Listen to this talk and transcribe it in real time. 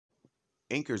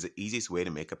Anchor is the easiest way to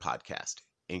make a podcast.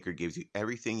 Anchor gives you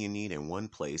everything you need in one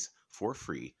place for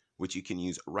free, which you can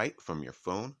use right from your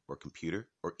phone or computer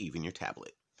or even your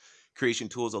tablet. Creation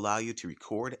tools allow you to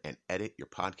record and edit your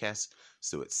podcast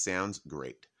so it sounds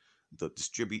great. They'll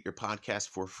distribute your podcast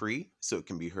for free so it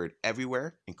can be heard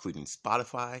everywhere, including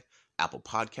Spotify, Apple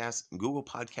Podcasts, Google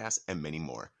Podcasts, and many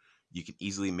more. You can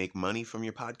easily make money from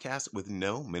your podcast with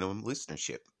no minimum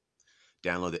listenership.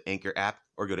 Download the Anchor app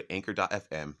or go to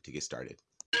anchor.fm to get started.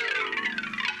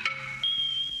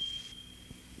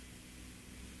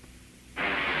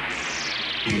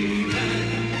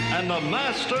 And the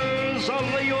masters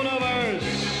of the universe.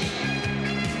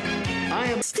 I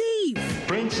am Steve,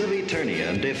 Prince of Eternia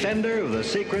and defender of the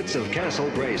secrets of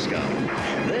Castle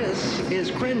Grayskull. This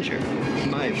is Cringer,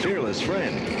 my fearless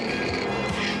friend.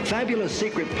 Fabulous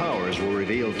secret powers were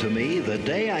revealed to me the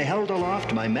day I held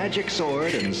aloft my magic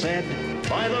sword and said,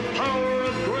 "By the power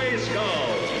of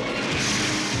Grayskull!"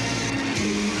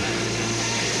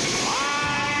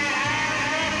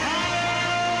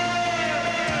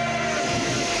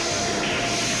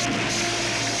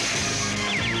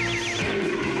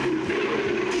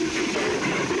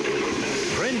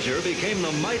 Cringer became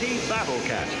the mighty Battle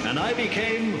Cat, and I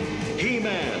became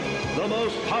He-Man, the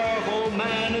most powerful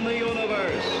man in the universe.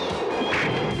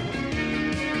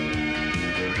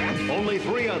 Only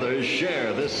 3 others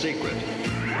share this secret.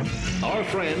 Our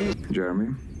friends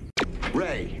Jeremy,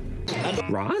 Ray,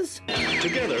 and Roz?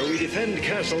 together we defend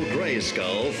Castle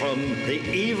Grayskull from the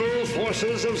evil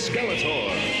forces of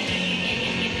Skeletor.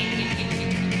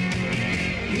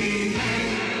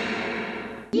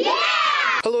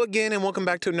 Hello again, and welcome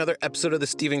back to another episode of the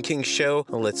Stephen King Show.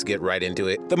 Let's get right into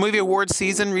it. The movie awards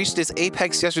season reached its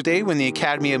apex yesterday when the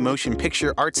Academy of Motion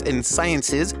Picture Arts and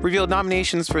Sciences revealed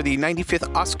nominations for the 95th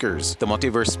Oscars. The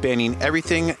multiverse spanning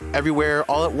Everything, Everywhere,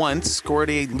 All at Once scored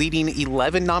a leading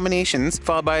 11 nominations,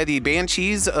 followed by The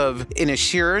Banshees of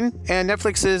Inisherin and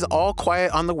Netflix's All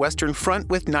Quiet on the Western Front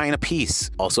with 9 apiece.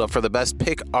 Also up for the best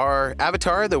pick are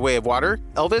Avatar: The Way of Water,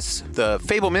 Elvis, The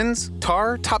Fabelmans,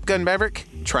 Tar, Top Gun: Maverick,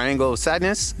 Triangle of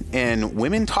Sadness, and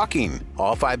Women Talking.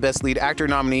 All 5 Best Lead Actor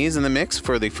nominees in the mix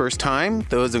for the first time.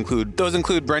 Those include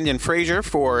Brendan Fraser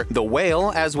for The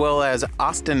Whale, as well as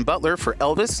Austin Butler for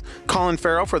Elvis, Colin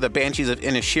Farrell for The Banshees of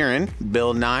Inisherin,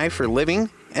 Bill Nye for Living,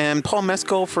 and Paul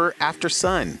Mescal for After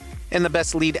Sun. In the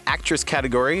Best Lead Actress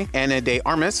category, Ana de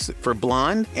Armas for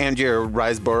Blonde, Andrea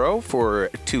Riseborough for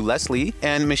To Leslie,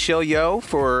 and Michelle Yeoh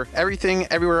for Everything,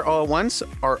 Everywhere, All at Once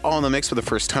are all in the mix for the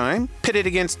first time. Pitted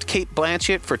against Cate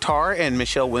Blanchett for Tar and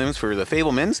Michelle Williams for The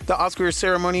Fabelmans, the Oscars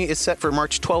ceremony is set for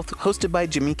March 12th, hosted by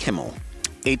Jimmy Kimmel.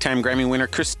 8-time Grammy winner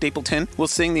Chris Stapleton will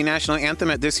sing the national anthem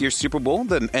at this year's Super Bowl,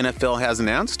 the NFL has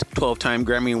announced. 12-time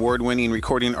Grammy Award-winning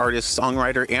recording artist,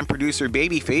 songwriter, and producer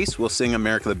Babyface will sing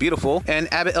America the Beautiful,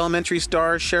 and Abbott Elementary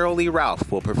star Cheryl Lee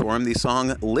Ralph will perform the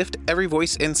song Lift Every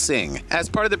Voice and Sing. As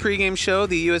part of the pregame show,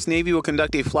 the U.S. Navy will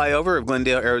conduct a flyover of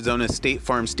Glendale, Arizona State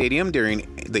Farm Stadium during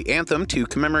the anthem to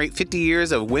commemorate 50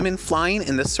 years of women flying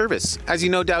in the service. As you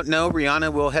no doubt know,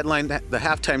 Rihanna will headline the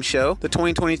halftime show. The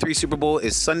 2023 Super Bowl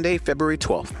is Sunday, February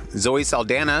 12th. Zoe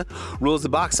Saldana rules the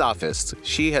box office.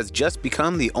 She has just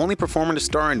become the only performer to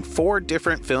star in 4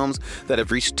 different films that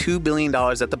have reached $2 billion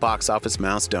at the box office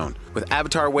milestone, with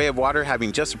Avatar: Way of Water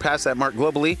having just surpassed that mark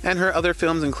globally, and her other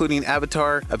films including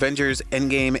Avatar, Avengers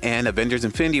Endgame, and Avengers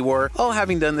Infinity War all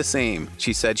having done the same.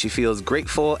 She said she feels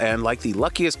grateful and like the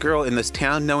luckiest girl in this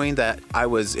town knowing that I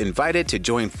was invited to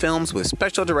join films with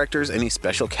special directors and a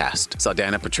special cast.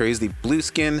 Saldana portrays the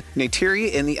blue-skinned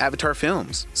Neytiri in the Avatar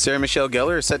films. Sarah Michelle Gellar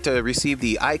is set to receive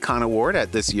the Icon Award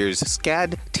at this year's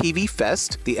SCAD TV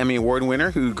Fest. The Emmy Award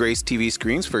winner, who graced TV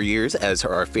screens for years as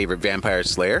our favorite vampire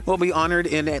slayer, will be honored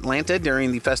in Atlanta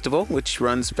during the festival, which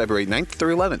runs February 9th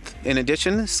through 11th. In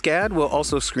addition, SCAD will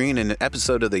also screen an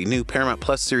episode of the new Paramount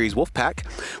Plus series Wolfpack,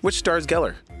 which stars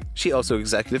Gellar. She also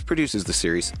executive produces the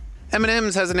series.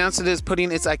 M&M's has announced it is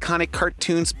putting its iconic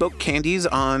cartoon Spoke candies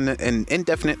on an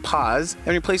indefinite pause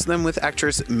and replacing them with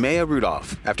actress Maya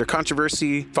Rudolph after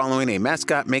controversy following a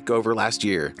mascot makeover last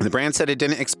year. The brand said it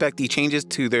didn't expect the changes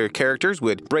to their characters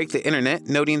would break the internet,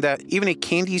 noting that even a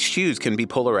candy's shoes can be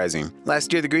polarizing.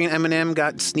 Last year, the green M&M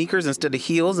got sneakers instead of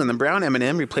heels, and the brown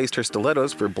M&M replaced her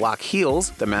stilettos for block heels.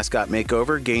 The mascot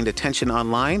makeover gained attention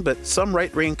online, but some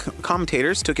right-wing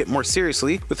commentators took it more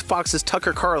seriously, with Fox's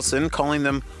Tucker Carlson calling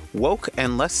them woke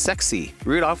and less sexy.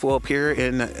 Rudolph will appear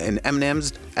in an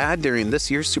M&M's ad during this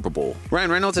year's Super Bowl.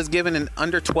 Ryan Reynolds has given an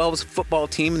under-12s football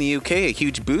team in the UK a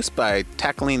huge boost by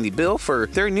tackling the bill for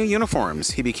their new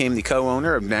uniforms. He became the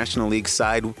co-owner of National League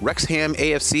side Wrexham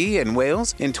AFC in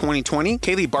Wales in 2020.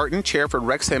 Kaylee Barton, chair for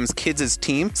Wrexham's kids'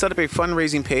 team, set up a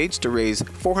fundraising page to raise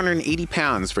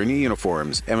 £480 for new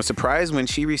uniforms and was surprised when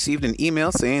she received an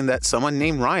email saying that someone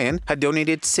named Ryan had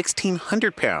donated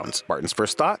 £1,600. Barton's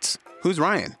first thoughts? Who's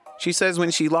Ryan? She says when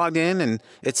she logged in and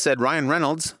it said Ryan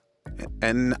Reynolds,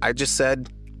 and I just said,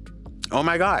 oh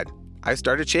my God. I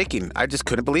started shaking. I just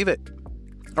couldn't believe it.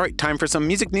 All right, time for some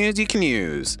music news you can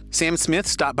use. Sam Smith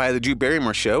stopped by the Drew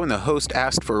Barrymore show and the host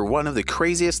asked for one of the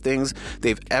craziest things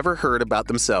they've ever heard about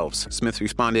themselves. Smith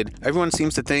responded, everyone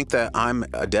seems to think that I'm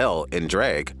Adele in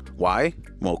drag. Why?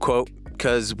 Well, quote,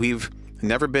 because we've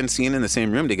never been seen in the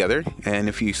same room together, and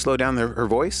if you slow down her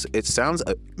voice, it sounds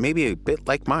maybe a bit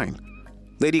like mine.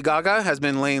 Lady Gaga has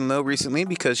been laying low recently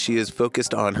because she is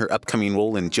focused on her upcoming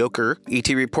role in Joker. ET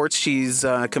reports she's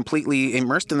completely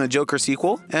immersed in the Joker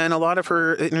sequel, and a lot of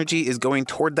her energy is going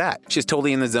toward that. She's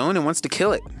totally in the zone and wants to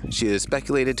kill it. She is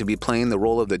speculated to be playing the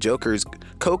role of the Joker's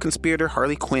co-conspirator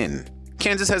Harley Quinn.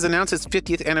 Kansas has announced its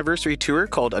 50th anniversary tour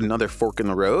called Another Fork in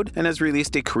the Road and has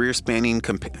released a career-spanning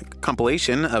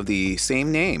compilation of the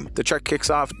same name. The trek kicks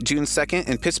off June 2nd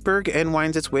in Pittsburgh and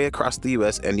winds its way across the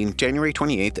U.S., ending January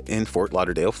 28th in Fort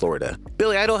Lauderdale, Florida.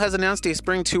 Billy Idol has announced a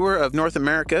spring tour of North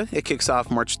America. It kicks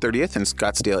off March 30th in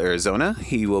Scottsdale, Arizona.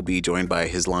 He will be joined by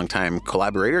his longtime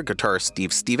collaborator, guitarist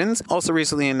Steve Stevens, also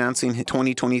recently announcing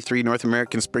 2023 North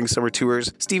American Spring-Summer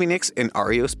Tours, Stevie Nicks and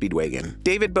REO Speedwagon.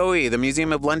 David Bowie, the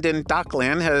Museum of London Dockland,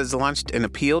 has launched an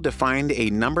appeal to find a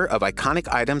number of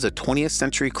iconic items of 20th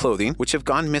century clothing which have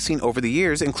gone missing over the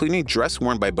years, including a dress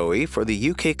worn by Bowie for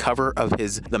the UK cover of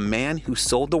his The Man Who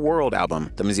Sold the World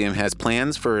album. The museum has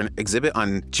plans for an exhibit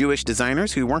on Jewish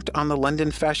designers who worked on the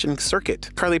London fashion circuit.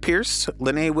 Carly Pearce,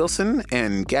 Lene Wilson,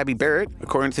 and Gabby Barrett,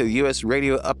 according to the US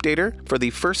Radio Updater, for the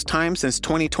first time since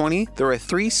 2020, there are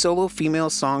 3 solo female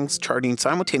songs charting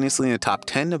simultaneously in the top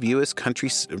 10 of US country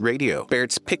radio.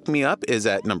 Barrett's Pick Me Up is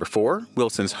at number 4.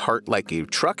 Wilson's Heart Like a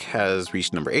Truck has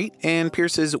reached number 8, and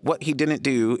Pierce's What He Didn't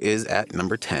Do is at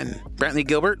number 10. Brantley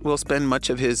Gilbert will spend much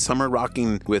of his summer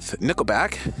rocking with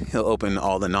Nickelback. He'll open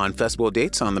all the non-festival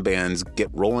dates on the band's Get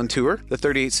Rollin' tour. The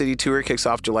 38-city tour kicks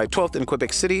off July 12th in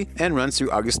Quebec City and runs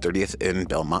through August 30th in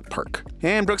Belmont Park.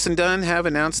 And Brooks & Dunn have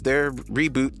announced their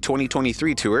Reboot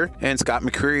 2023 tour, and Scott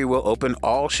McCreery will open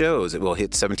all shows. It will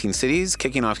hit 17 cities,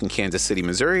 kicking off in Kansas City,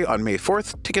 Missouri on May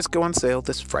 4th. Tickets go on sale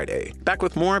this Friday. Back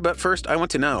with more, but first I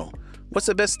want to know, what's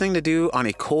the best thing to do on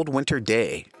a cold winter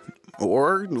day?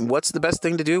 Or what's the best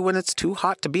thing to do when it's too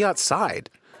hot to be outside?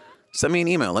 Send me an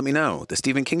email. Let me know. The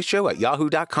Stephen King Show at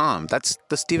yahoo.com. That's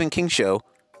The Stephen King Show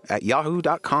at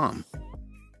yahoo.com.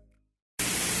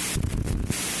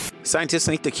 Scientists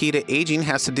think the key to aging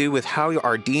has to do with how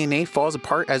our DNA falls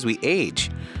apart as we age.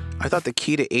 I thought the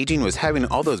key to aging was having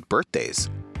all those birthdays.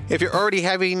 If you're already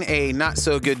having a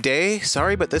not-so-good day,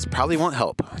 sorry, but this probably won't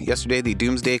help. Yesterday, the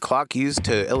doomsday clock used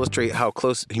to illustrate how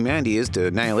close humanity is to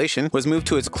annihilation was moved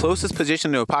to its closest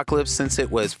position to apocalypse since it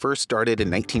was first started in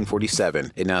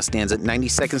 1947. It now stands at 90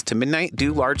 seconds to midnight,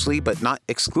 due largely, but not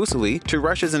exclusively, to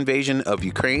Russia's invasion of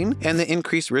Ukraine and the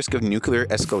increased risk of nuclear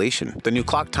escalation. The new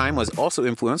clock time was also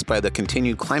influenced by the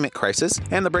continued climate crisis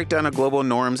and the breakdown of global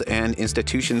norms and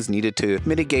institutions needed to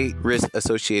mitigate risks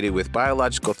associated with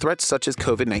biological threats such as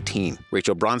COVID-19.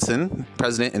 Rachel Bronson,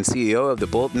 president and CEO of the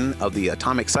Bulletin of the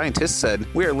Atomic Scientists, said,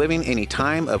 "We are living in a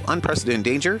time of unprecedented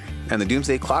danger, and the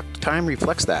doomsday clock time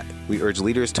reflects that. We urge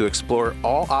leaders to explore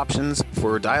all options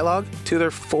for dialogue to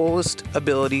their fullest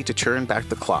ability to turn back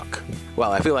the clock."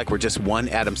 Well, I feel like we're just one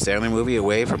Adam Sandler movie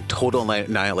away from total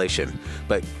annihilation.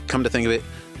 But come to think of it,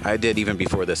 I did even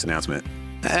before this announcement.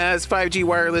 As 5G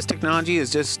wireless technology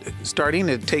is just starting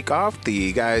to take off,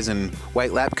 the guys in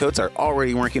white lab coats are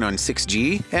already working on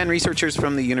 6G, and researchers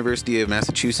from the University of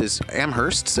Massachusetts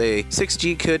Amherst say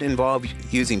 6G could involve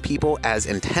using people as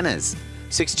antennas.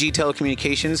 6G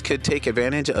telecommunications could take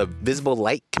advantage of visible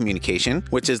light communication,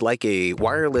 which is like a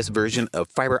wireless version of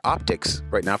fiber optics.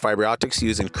 Right now, fiber optics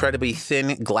use incredibly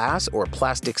thin glass or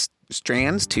plastic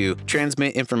strands to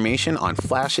transmit information on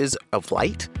flashes of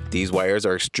light. These wires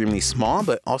are extremely small,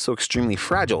 but also extremely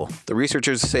fragile. The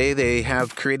researchers say they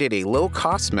have created a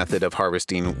low-cost method of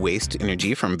harvesting waste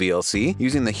energy from VLC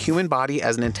using the human body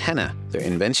as an antenna. Their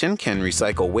invention can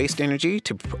recycle waste energy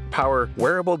to power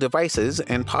wearable devices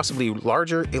and possibly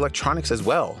larger electronics as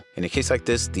well. In a case like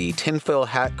this, the tinfoil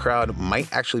hat crowd might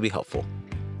actually be helpful.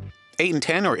 8 in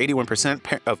 10, or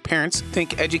 81% of parents,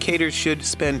 think educators should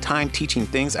spend time teaching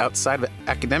things outside of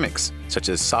academics, such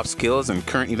as soft skills and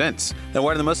current events. Then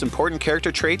what are the most important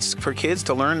character traits for kids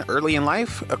to learn early in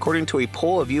life? According to a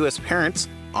poll of U.S. parents,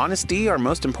 honesty are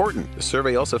most important. The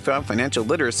survey also found financial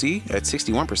literacy at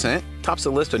 61% tops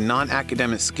the list of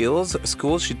non-academic skills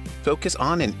schools should focus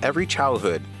on in every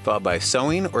childhood, followed by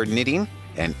sewing or knitting,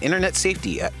 and internet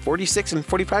safety at 46 and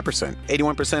 45%.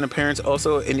 81% of parents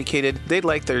also indicated they'd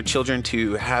like their children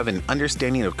to have an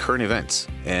understanding of current events,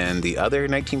 and the other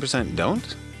 19%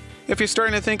 don't. If you're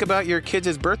starting to think about your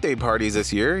kids' birthday parties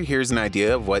this year, here's an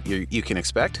idea of what you can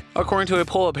expect. According to a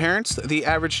poll of parents, the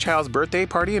average child's birthday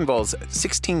party involves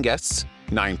 16 guests,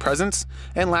 9 presents,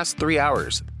 and lasts 3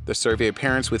 hours. The survey of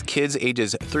parents with kids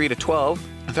ages 3 to 12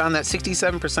 found that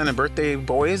 67% of birthday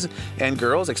boys and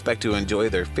girls expect to enjoy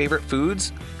their favorite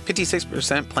foods,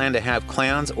 56% plan to have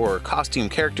clowns or costume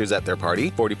characters at their party,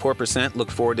 44%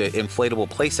 look forward to inflatable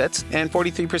playsets, and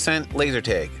 43% laser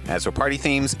tag. As for party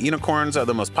themes, unicorns are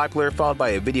the most popular, followed by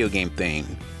a video game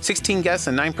theme. 16 guests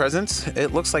and 9 presents,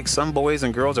 it looks like some boys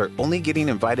and girls are only getting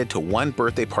invited to one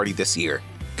birthday party this year.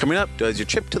 Coming up, does your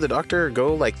trip to the doctor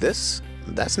go like this?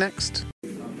 That's next.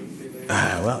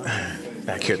 Well,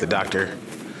 back here at the doctor.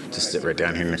 Just sit right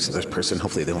down here next to this person.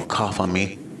 Hopefully they won't cough on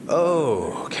me.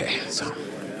 Oh, okay. So,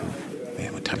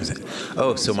 man, what time is it?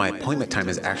 Oh, so my appointment time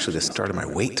is actually the start of my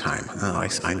wait time. Oh,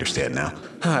 I understand now.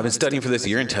 I've been studying for this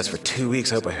urine test for 2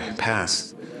 weeks. I hope I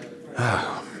pass.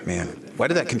 Oh, man. Why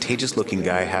did that contagious-looking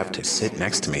guy have to sit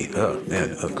next to me? Oh,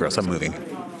 man. Oh, gross. I'm moving.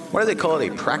 Why do they call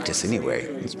it a practice anyway?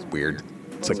 It's weird.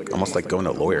 It's like almost like going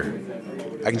to a lawyer.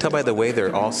 I can tell by the way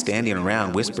they're all standing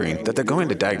around whispering that they're going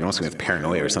to diagnose me with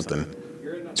paranoia or something.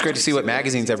 It's great to see what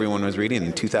magazines everyone was reading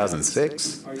in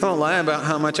 2006. I won't lie about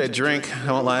how much I drink.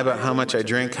 I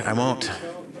won't.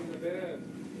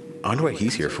 I wonder what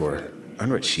he's here for. I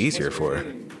wonder what she's here for.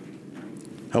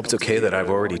 Hope it's okay that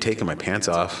I've already taken my pants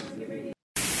off.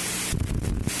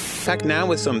 Back now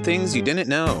with some things you didn't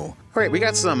know. All right, we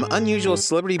got some unusual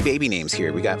celebrity baby names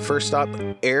here. We got first up,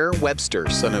 Aire Webster,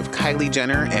 son of Kylie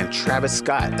Jenner and Travis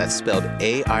Scott. That's spelled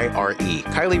A-I-R-E.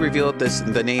 Kylie revealed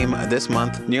the name this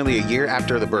month, nearly a year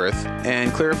after the birth,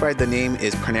 and clarified the name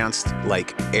is pronounced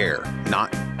like Aire,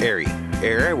 not Airy.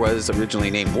 Aire was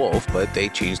originally named Wolf, but they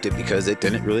changed it because it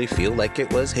didn't really feel like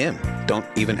it was him. Don't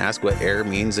even ask what Aire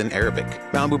means in Arabic.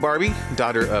 Malibu Barbie,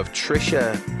 daughter of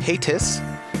Trisha Paytas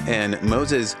and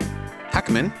Moses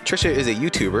Hackman. Trisha is a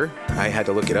YouTuber. I had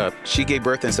to look it up. She gave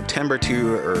birth in September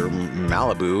to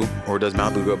Malibu, or does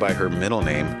Malibu go by her middle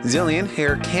name? Zillion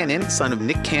Haire Cannon, son of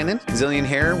Nick Cannon. Zillion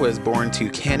Haire was born to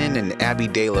Cannon and Abby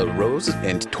De La Rose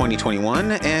in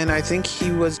 2021, and I think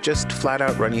he was just flat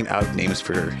out running out of names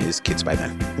for his kids by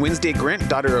then. Wednesday Grint,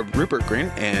 daughter of Rupert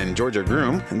Grint and Georgia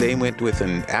Groom. They went with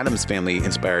an Addams Family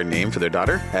inspired name for their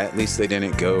daughter. At least they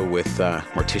didn't go with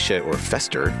Morticia or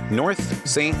Fester. North,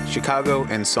 Saint, Chicago,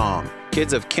 and Song.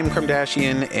 Kids of Kim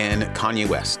Kardashian and Kanye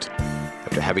West.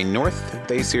 After having North,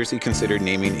 they seriously considered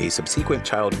naming a subsequent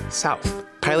child South.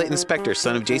 Pilot Inspector,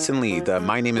 son of Jason Lee, the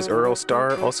My Name is Earl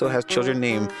star, also has children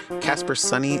named Casper,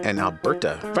 Sunny, and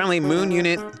Alberta. Finally, Moon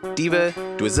Unit, Diva,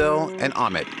 Dwezelle, and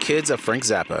Ahmet, kids of Frank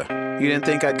Zappa. You didn't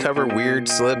think I'd cover weird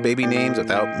celeb baby names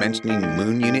without mentioning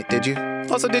Moon Unit, did you?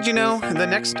 Also, did you know the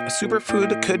next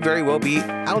superfood could very well be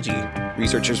algae?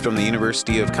 Researchers from the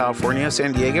University of California,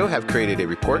 San Diego have created a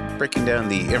report breaking down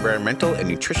the environmental and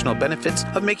nutritional benefits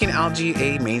of making algae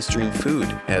a mainstream food.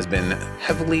 It has been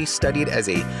heavily studied as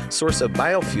a source of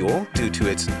biofuel due to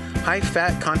its high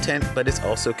fat content, but it's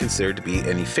also considered to be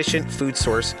an efficient food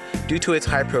source due to its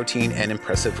high protein and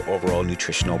impressive overall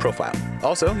nutritional profile.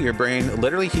 Also, your brain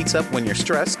literally heats up when you're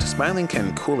stressed. Smiling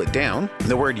can cool it down.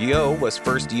 The word yo was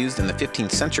first used in the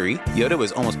 15th century. Yoda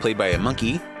was almost played by a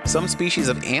monkey. Some species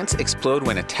of ants explode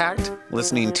when attacked.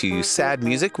 Listening to sad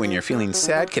music when you're feeling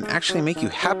sad can actually make you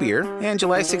happier. And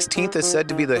July 16th is said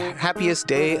to be the happiest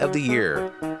day of the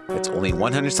year. It's only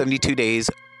 172 days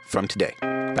from today.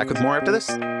 Back with more after this.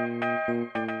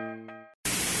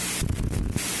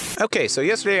 Okay, so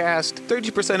yesterday I asked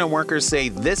 30% of workers say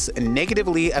this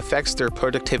negatively affects their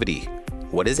productivity.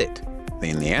 What is it?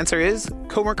 And the answer is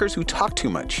coworkers who talk too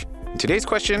much. In today's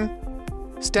question,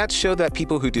 stats show that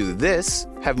people who do this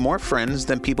have more friends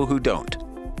than people who don't.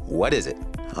 What is it?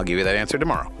 I'll give you that answer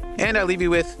tomorrow. And I'll leave you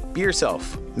with, be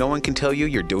yourself. No one can tell you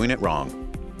you're doing it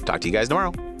wrong. Talk to you guys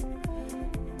tomorrow.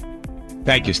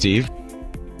 Thank you, Steve.